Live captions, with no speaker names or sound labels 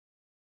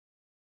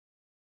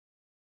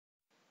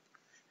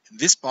In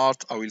this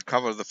part, I will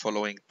cover the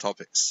following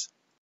topics.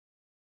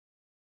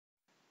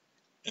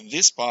 In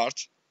this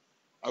part,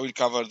 I will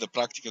cover the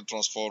practical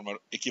transformer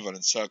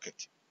equivalent circuit.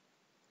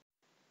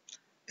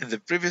 In the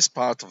previous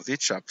part of this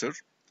chapter,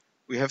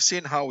 we have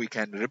seen how we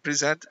can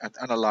represent and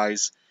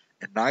analyze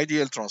an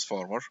ideal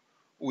transformer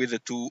with a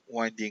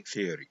two-winding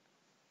theory.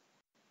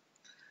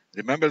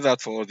 Remember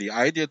that for the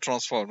ideal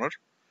transformer,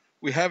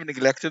 we have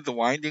neglected the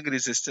winding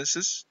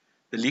resistances,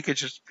 the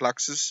leakage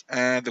fluxes,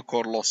 and the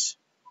core loss.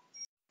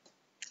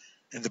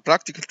 In the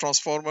practical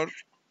transformer,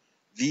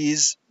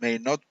 these may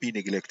not be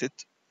neglected,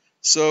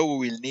 so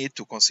we will need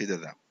to consider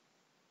them.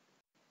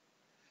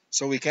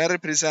 So we can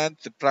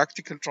represent the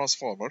practical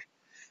transformer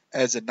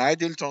as an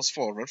ideal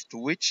transformer to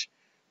which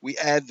we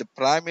add the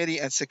primary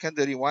and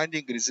secondary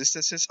winding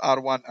resistances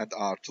R1 and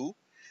R2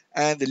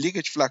 and the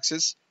leakage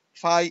fluxes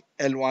phi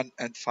L1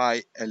 and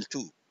phi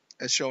L2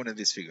 as shown in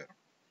this figure.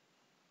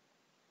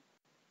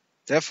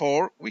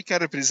 Therefore, we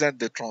can represent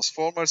the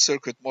transformer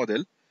circuit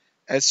model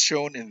as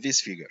shown in this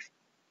figure,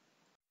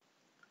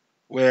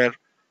 where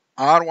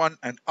R1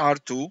 and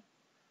R2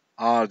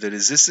 are the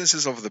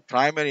resistances of the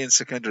primary and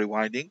secondary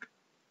winding,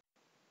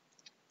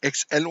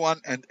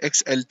 XL1 and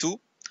XL2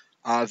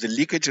 are the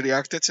leakage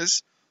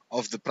reactances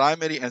of the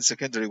primary and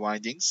secondary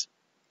windings,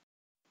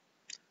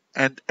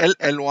 and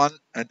LL1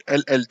 and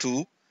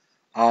LL2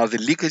 are the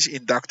leakage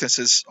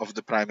inductances of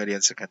the primary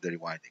and secondary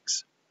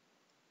windings.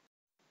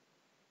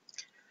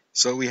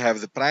 So we have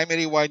the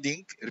primary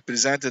winding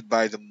represented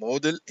by the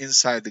model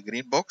inside the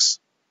green box,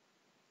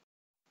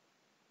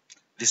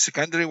 the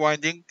secondary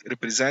winding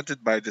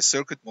represented by the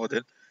circuit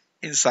model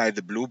inside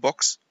the blue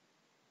box,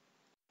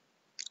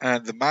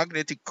 and the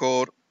magnetic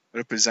core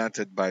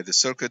represented by the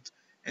circuit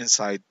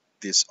inside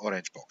this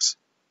orange box.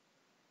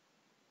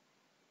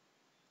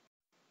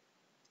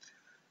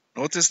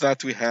 Notice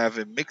that we have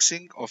a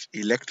mixing of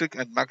electric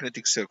and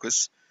magnetic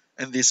circuits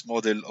in this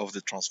model of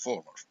the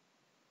transformer.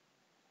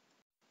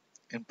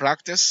 In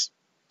practice,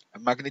 a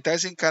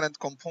magnetizing current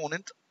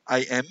component,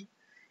 IM,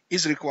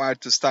 is required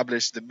to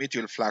establish the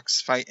mutual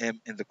flux phi m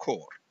in the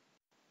core.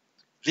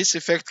 This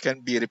effect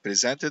can be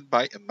represented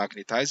by a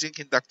magnetizing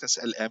inductance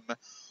Lm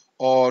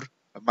or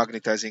a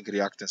magnetizing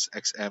reactance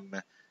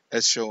Xm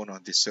as shown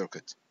on this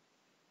circuit.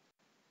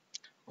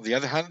 On the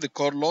other hand, the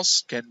core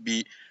loss can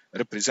be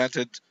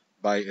represented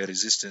by a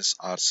resistance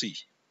Rc.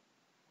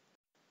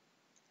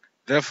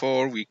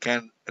 Therefore, we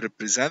can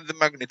represent the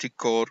magnetic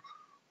core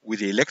with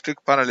the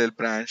electric parallel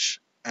branch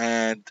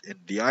and in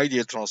the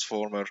ideal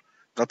transformer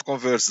that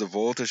converts the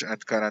voltage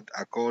and current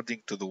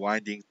according to the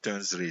winding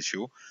turns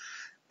ratio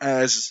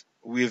as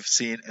we've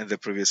seen in the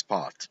previous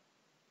part.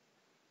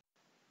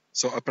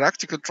 So a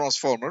practical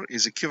transformer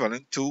is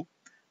equivalent to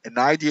an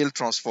ideal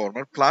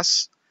transformer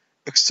plus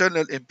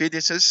external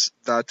impedances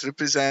that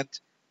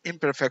represent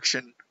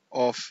imperfection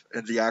of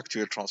the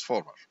actual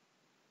transformer.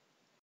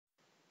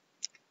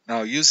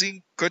 Now,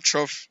 using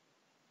Kirchhoff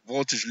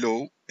voltage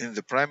law in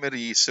the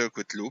primary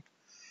circuit loop,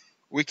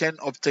 we can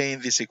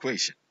obtain this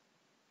equation.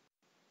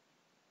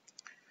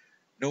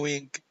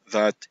 Knowing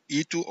that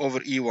E2 over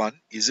E1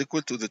 is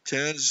equal to the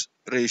turns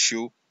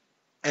ratio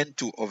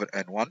N2 over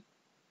N1,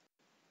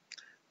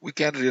 we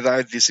can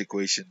rewrite these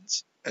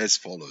equations as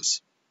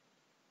follows.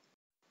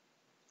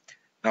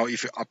 Now,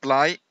 if you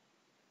apply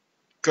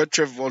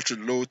Kirchhoff voltage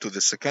law to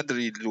the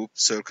secondary loop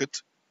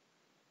circuit,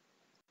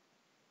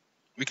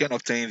 we can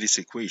obtain this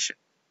equation,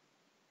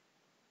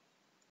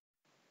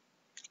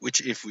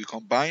 which if we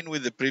combine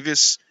with the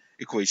previous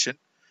equation,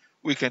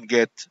 we can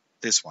get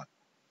this one.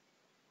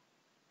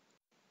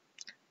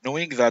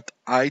 Knowing that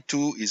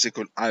I2 is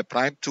equal to I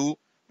prime 2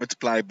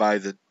 multiplied by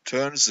the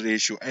turns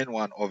ratio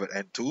N1 over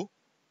N2,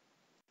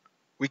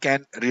 we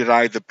can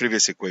rewrite the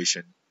previous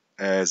equation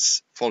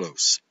as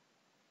follows.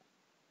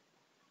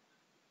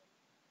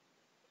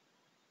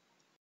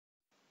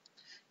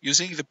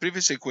 Using the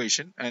previous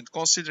equation and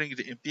considering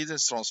the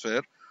impedance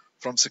transfer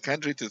from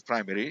secondary to the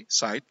primary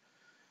side,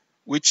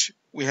 which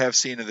we have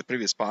seen in the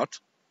previous part,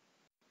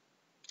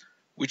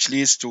 which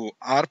leads to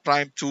R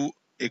prime 2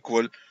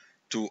 equal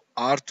to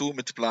R2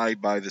 multiplied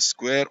by the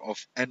square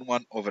of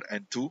N1 over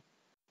N2,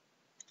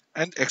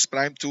 and X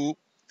prime 2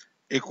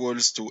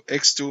 equals to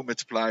X2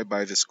 multiplied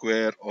by the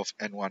square of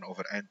N1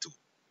 over N2.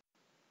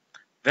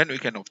 Then we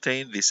can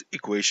obtain this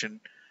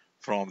equation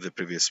from the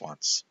previous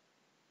ones,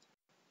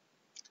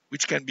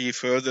 which can be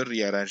further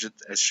rearranged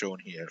as shown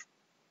here.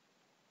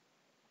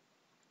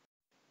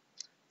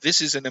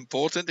 This is an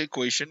important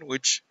equation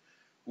which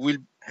will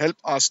help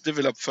us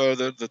develop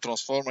further the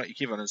transformer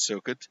equivalent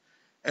circuit,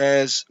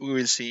 as we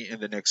will see in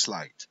the next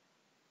slide.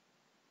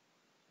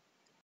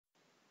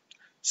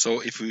 So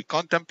if we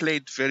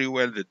contemplate very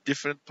well the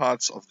different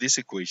parts of this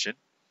equation,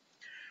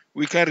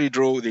 we can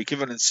redraw the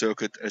equivalent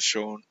circuit as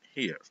shown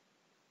here.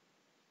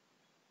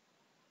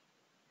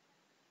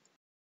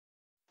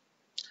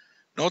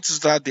 Notice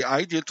that the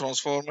ideal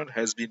transformer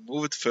has been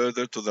moved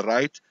further to the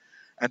right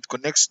and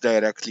connects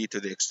directly to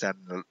the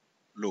external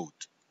load.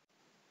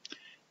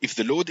 If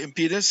the load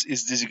impedance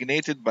is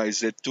designated by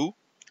Z2,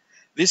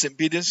 this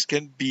impedance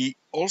can be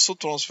also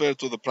transferred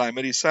to the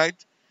primary side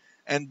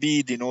and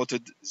B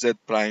denoted Z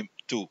prime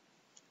 2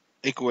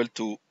 equal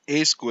to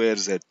A square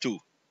Z2,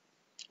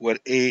 where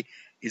A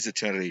is the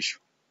turn ratio.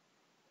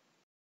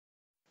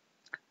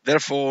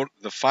 Therefore,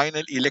 the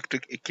final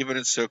electric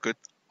equivalent circuit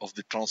of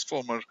the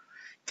transformer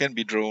can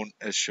be drawn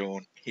as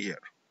shown here.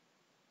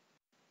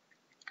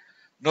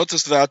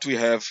 Notice that we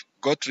have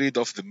got rid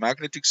of the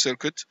magnetic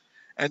circuit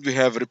and we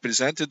have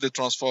represented the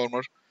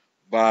transformer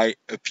by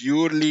a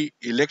purely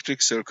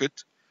electric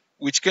circuit,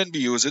 which can be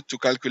used to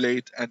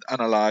calculate and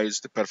analyze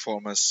the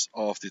performance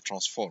of the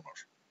transformer.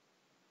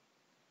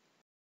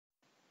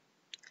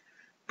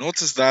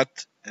 Notice that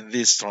in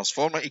this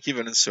transformer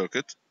equivalent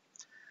circuit,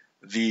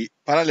 the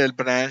parallel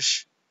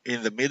branch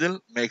in the middle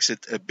makes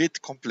it a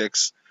bit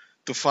complex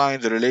to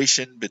find the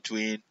relation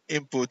between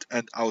input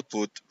and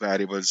output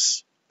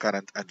variables,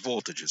 current and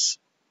voltages.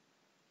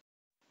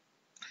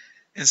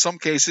 In some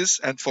cases,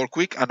 and for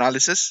quick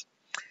analysis,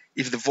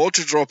 if the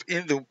voltage drop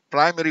in the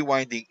primary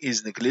winding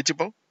is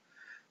negligible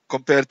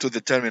compared to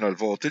the terminal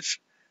voltage,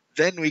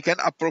 then we can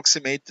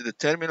approximate the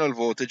terminal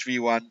voltage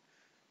V1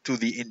 to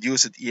the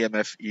induced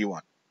EMF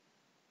E1.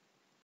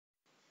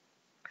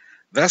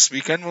 Thus,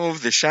 we can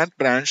move the shunt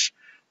branch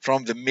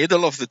from the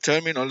middle of the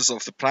terminals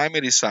of the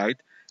primary side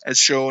as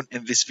shown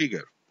in this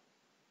figure.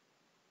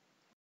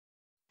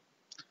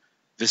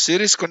 The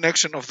series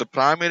connection of the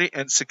primary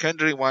and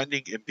secondary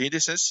winding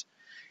impedances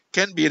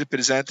can be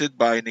represented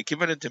by an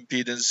equivalent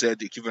impedance Z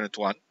equivalent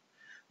 1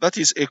 that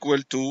is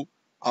equal to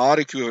R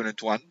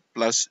equivalent 1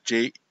 plus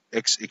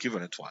JX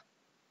equivalent 1.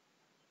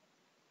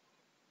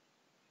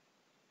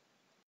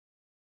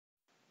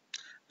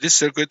 This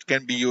circuit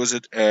can be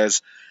used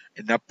as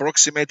an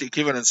approximate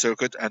equivalent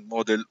circuit and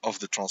model of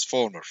the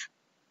transformer.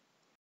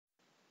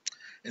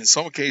 In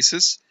some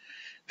cases,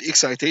 the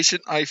excitation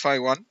I phi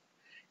 1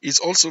 is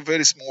also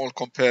very small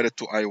compared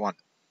to I1.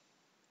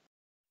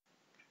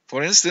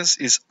 For instance,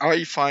 if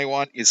I phi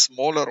 1 is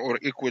smaller or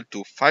equal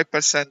to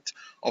 5%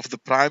 of the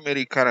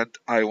primary current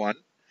I1,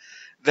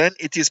 then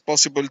it is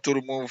possible to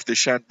remove the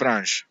shunt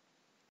branch.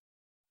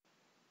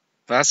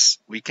 Thus,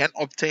 we can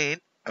obtain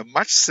a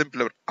much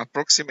simpler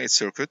approximate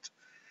circuit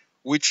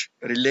which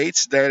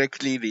relates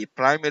directly the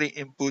primary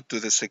input to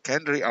the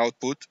secondary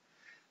output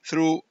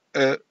through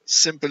a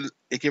simple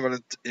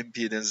equivalent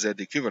impedance Z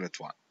equivalent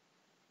 1.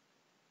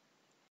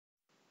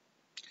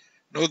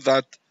 Note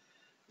that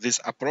this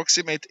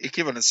approximate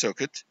equivalent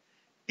circuit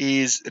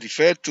is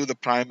referred to the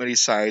primary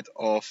side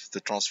of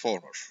the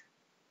transformer.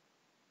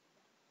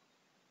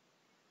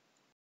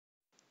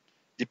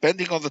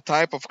 Depending on the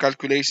type of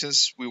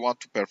calculations we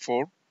want to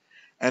perform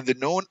and the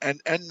known and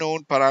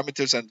unknown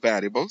parameters and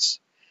variables,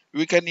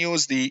 we can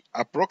use the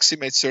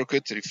approximate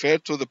circuit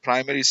referred to the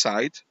primary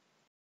side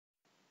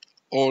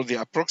or the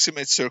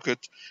approximate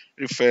circuit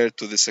referred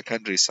to the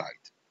secondary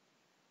side.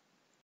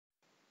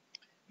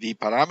 The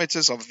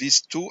parameters of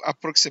these two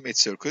approximate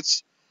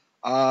circuits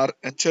are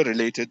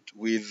interrelated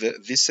with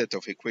this set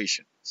of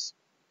equations.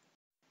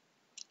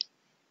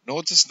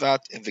 Notice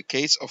that in the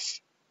case of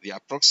the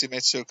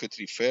approximate circuit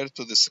referred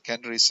to the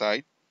secondary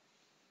side,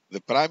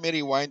 the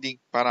primary winding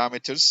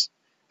parameters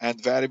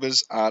and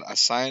variables are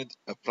assigned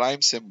a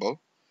prime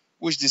symbol,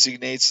 which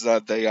designates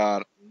that they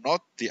are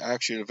not the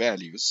actual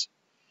values.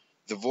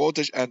 The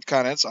voltage and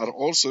currents are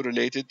also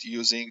related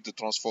using the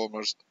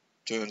transformer's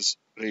turns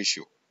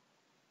ratio.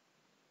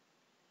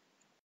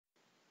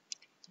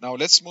 Now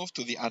let's move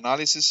to the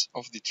analysis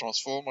of the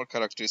transformer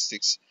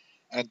characteristics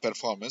and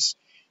performance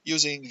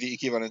using the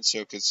equivalent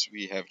circuits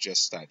we have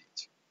just studied.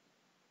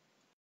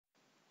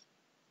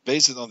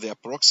 Based on the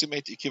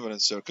approximate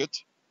equivalent circuit,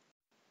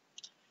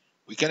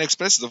 we can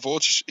express the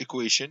voltage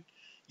equation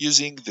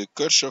using the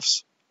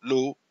Kirchhoff's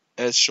law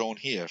as shown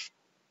here.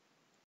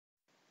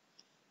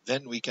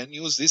 Then we can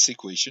use this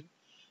equation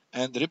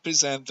and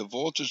represent the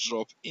voltage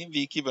drop in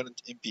the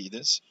equivalent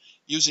impedance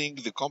using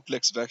the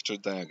complex vector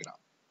diagram.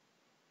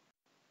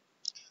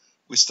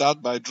 We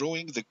start by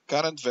drawing the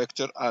current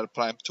vector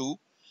R'2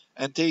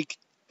 and take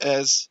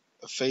as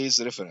a phase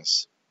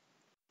reference.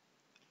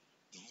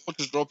 The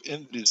voltage drop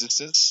in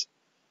resistance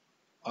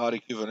R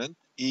equivalent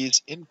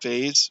is in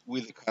phase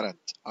with the current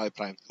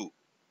I'2,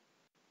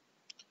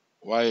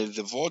 while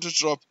the voltage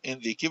drop in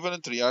the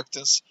equivalent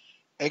reactance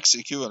X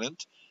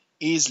equivalent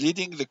is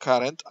leading the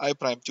current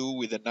I'2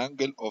 with an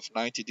angle of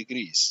 90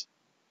 degrees.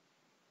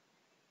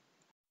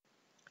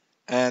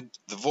 And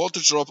the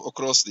voltage drop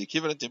across the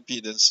equivalent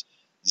impedance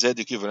Z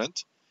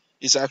equivalent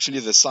is actually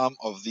the sum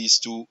of these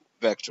two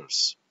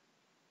vectors.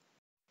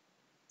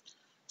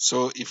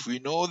 So if we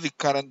know the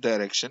current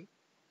direction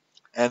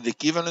and the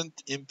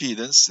equivalent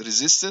impedance,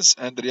 resistance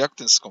and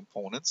reactance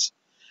components,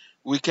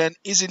 we can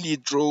easily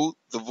draw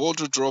the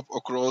voltage drop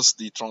across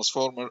the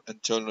transformer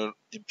internal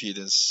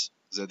impedance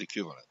Z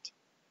equivalent.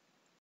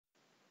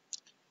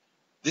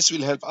 This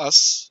will help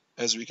us,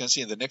 as we can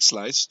see in the next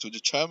slides, to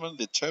determine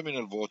the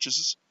terminal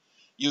voltages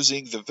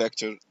using the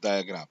vector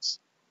diagrams.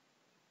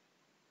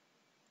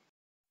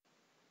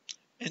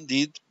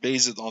 Indeed,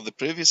 based on the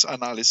previous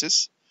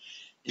analysis,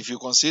 if you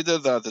consider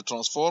that the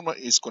transformer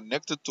is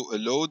connected to a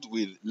load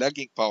with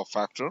lagging power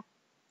factor,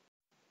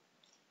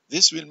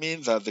 This will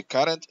mean that the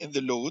current in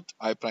the load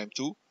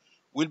I'2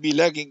 will be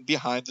lagging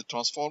behind the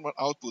transformer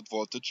output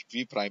voltage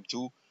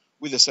V'2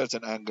 with a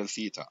certain angle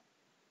theta.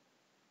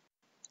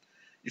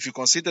 If you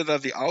consider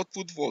that the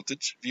output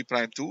voltage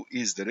V'2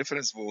 is the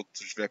reference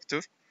voltage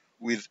vector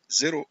with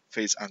zero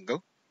phase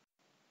angle,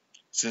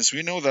 since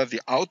we know that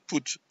the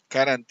output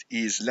current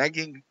is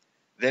lagging,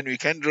 then we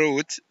can draw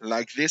it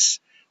like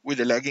this with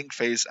a lagging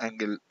phase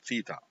angle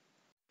theta.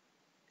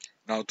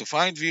 Now to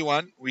find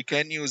V1, we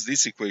can use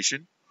this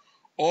equation,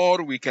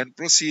 or we can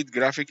proceed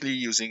graphically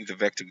using the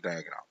vector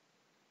diagram.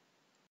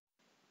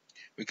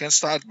 We can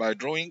start by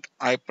drawing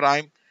I'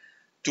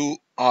 to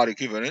R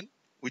equivalent,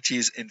 which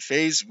is in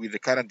phase with the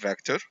current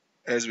vector,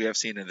 as we have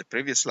seen in the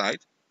previous slide.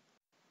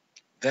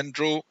 Then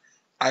draw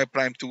I'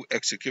 to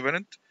X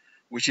equivalent,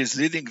 which is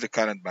leading the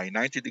current by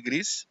 90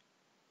 degrees.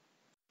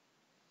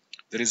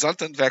 The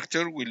resultant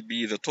vector will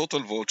be the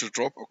total voltage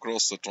drop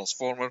across the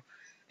transformer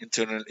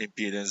internal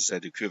impedance Z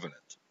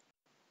equivalent.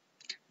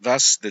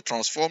 Thus, the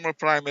transformer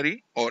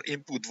primary or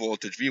input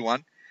voltage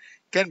V1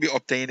 can be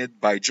obtained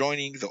by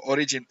joining the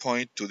origin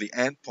point to the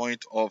end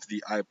point of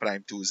the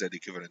I'2 Z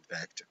equivalent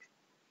vector.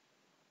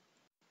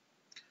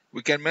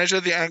 We can measure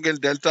the angle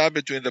delta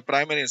between the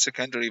primary and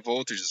secondary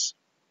voltages.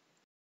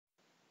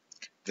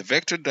 The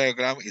vector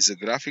diagram is a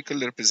graphical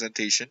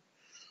representation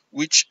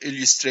which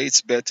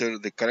illustrates better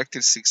the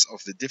characteristics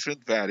of the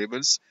different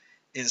variables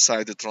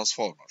inside the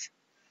transformer.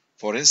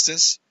 For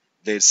instance,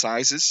 their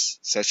sizes,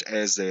 such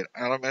as their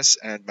RMS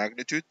and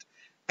magnitude,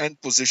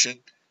 and position,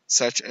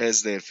 such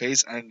as their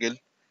phase angle,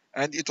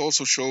 and it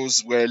also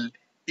shows well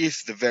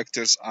if the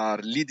vectors are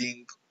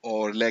leading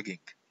or lagging.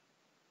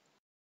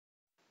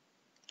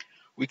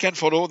 We can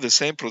follow the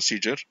same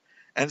procedure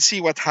and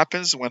see what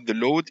happens when the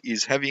load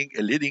is having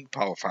a leading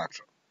power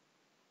factor.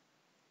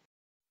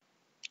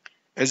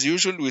 As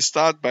usual, we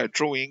start by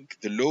drawing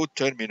the load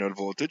terminal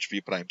voltage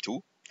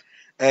V'2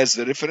 as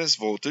the reference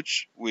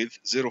voltage with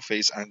zero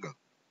phase angle.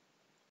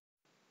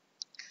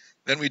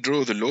 Then we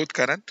draw the load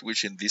current,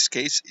 which in this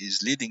case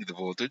is leading the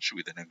voltage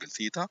with an angle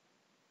theta.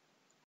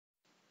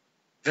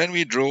 Then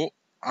we draw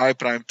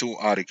I'2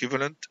 R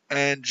equivalent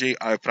and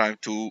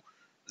Ji'2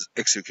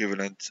 X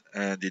equivalent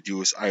and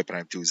deduce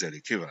I'2 Z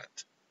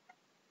equivalent.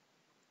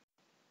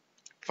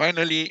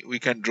 Finally, we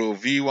can draw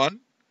V1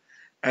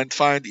 and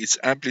find its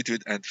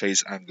amplitude and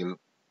phase angle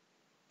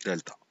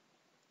delta.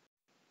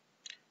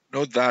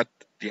 Note that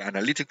the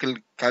analytical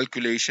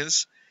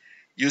calculations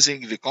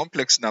using the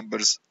complex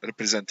numbers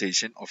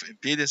representation of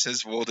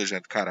impedances, voltage,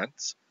 and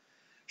currents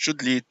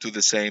should lead to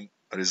the same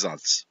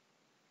results.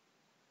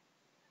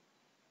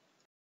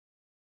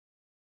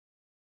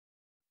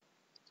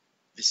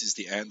 This is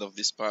the end of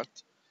this part.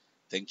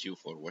 Thank you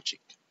for watching.